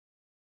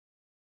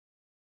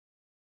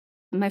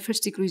My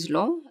first degree is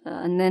law,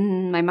 and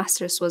then my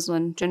master's was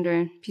on gender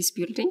and peace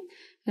building,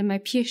 and my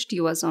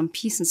PhD was on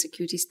peace and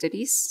security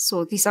studies.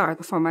 So these are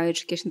the formal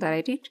education that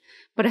I did.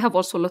 But I have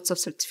also lots of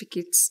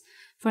certificates.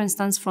 For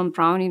instance, from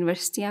Brown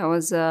University, I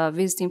was a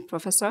visiting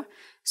professor.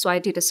 So I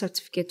did a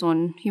certificate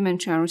on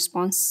humanitarian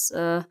response,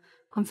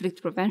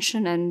 conflict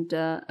prevention, and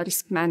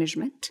risk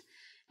management.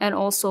 And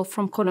also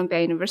from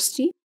Columbia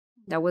University,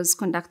 that was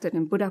conducted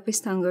in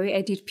Budapest, Hungary.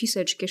 I did peace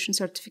education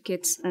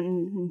certificates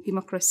in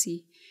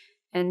democracy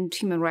and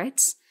human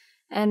rights.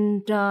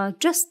 And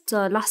just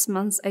last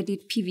month, I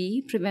did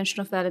PV, Prevention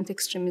of Violent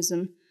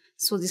Extremism.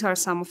 So these are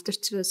some of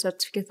the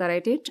certificates that I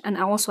did. And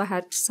I also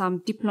had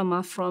some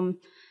diploma from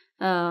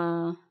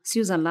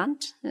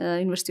Switzerland,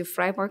 University of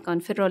Freiburg,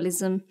 on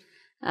federalism,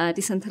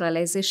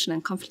 decentralization,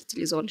 and conflict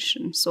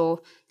resolution.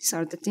 So these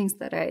are the things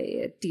that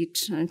I did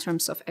in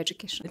terms of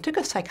education. I took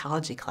a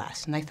psychology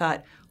class, and I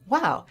thought,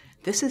 wow,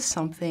 this is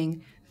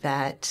something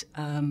that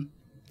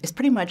is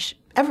pretty much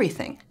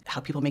everything. How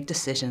people make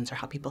decisions, or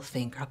how people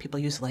think, or how people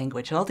use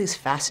language, and all these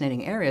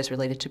fascinating areas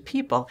related to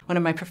people. One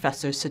of my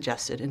professors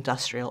suggested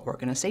industrial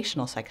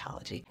organizational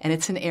psychology, and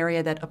it's an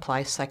area that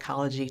applies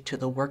psychology to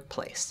the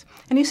workplace.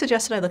 And he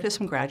suggested I look at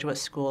some graduate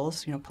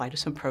schools, apply to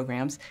some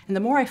programs, and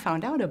the more I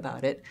found out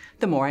about it,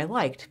 the more I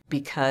liked,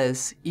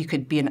 because you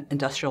could be an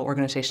industrial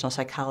organizational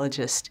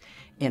psychologist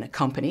in a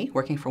company,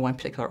 working for one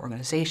particular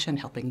organization,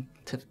 helping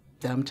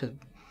them to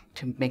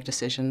make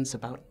decisions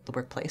about the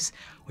workplace,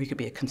 or you could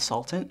be a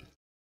consultant,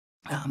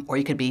 or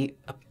you could be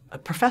a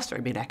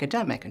professor, be an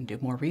academic, and do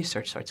more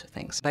research sorts of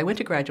things. But I went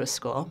to graduate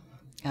school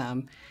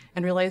and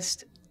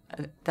realized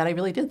that I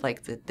really did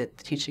like the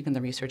teaching and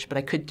the research, but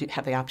I could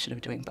have the option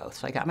of doing both.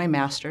 So I got my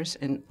master's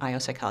in IO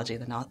psychology,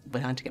 then I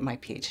went on to get my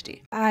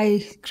PhD.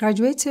 I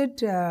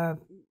graduated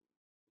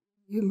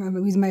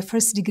with my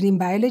first degree in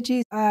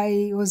biology.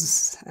 I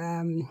was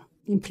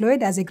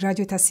employed as a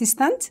graduate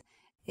assistant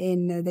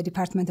in the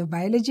Department of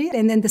Biology.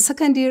 And then the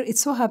second year, it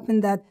so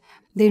happened that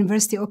the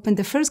university opened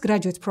the first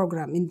graduate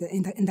program in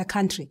the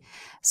country.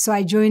 So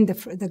I joined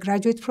the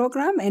graduate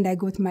program, and I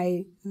got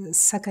my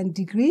second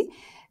degree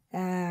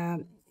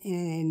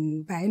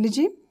in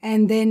biology.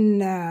 And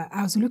then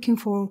I was looking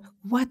for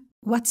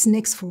what's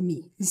next for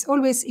me. It's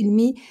always in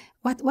me,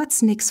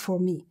 what's next for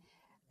me?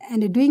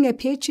 And doing a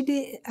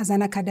PhD as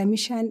an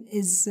academician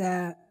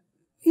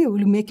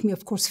will make me,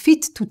 of course,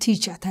 fit to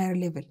teach at higher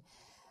level.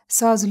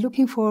 So I was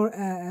looking for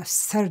a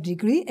third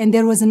degree, and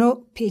there was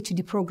no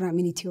PhD program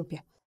in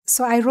Ethiopia.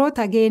 So I wrote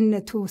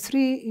again to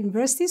 3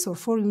 universities or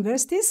 4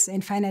 universities,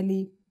 and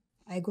finally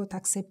I got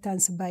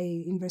acceptance by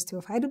University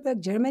of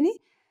Heidelberg, Germany.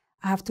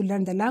 I have to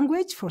learn the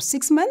language for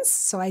 6 months,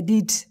 so I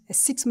did a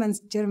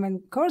 6-month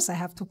German course. I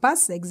have to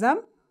pass the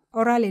exam,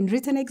 oral and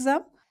written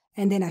exam,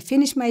 and then I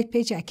finished my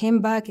PhD. I came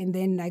back, and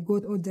then I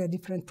got all the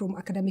different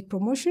academic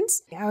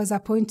promotions. I was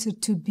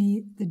appointed to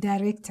be the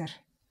director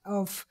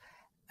of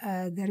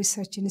the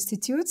research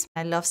institute.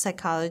 I love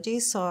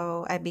psychology,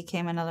 so I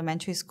became an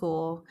elementary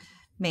school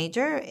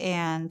major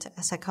and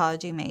a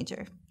psychology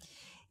major.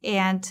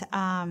 And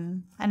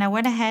I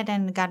went ahead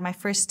and got my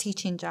first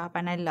teaching job,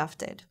 and I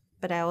loved it.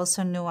 But I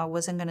also knew I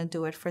wasn't going to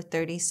do it for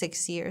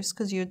 36 years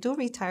because you do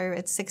retire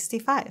at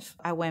 65.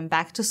 I went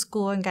back to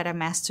school and got a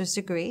master's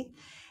degree.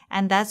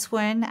 And that's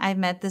when I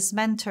met this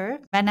mentor.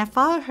 And I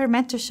followed her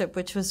mentorship,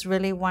 which was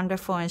really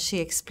wonderful. And she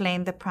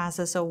explained the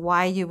process of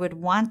why you would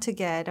want to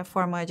get a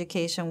formal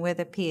education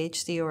with a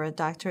PhD or a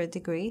doctorate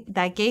degree.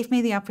 That gave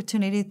me the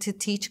opportunity to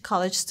teach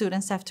college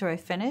students after I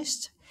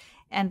finished.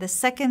 And the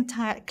second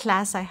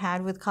class I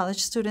had with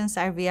college students,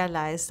 I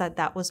realized that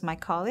that was my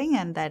calling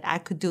and that I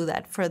could do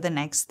that for the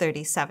next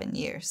 37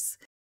 years.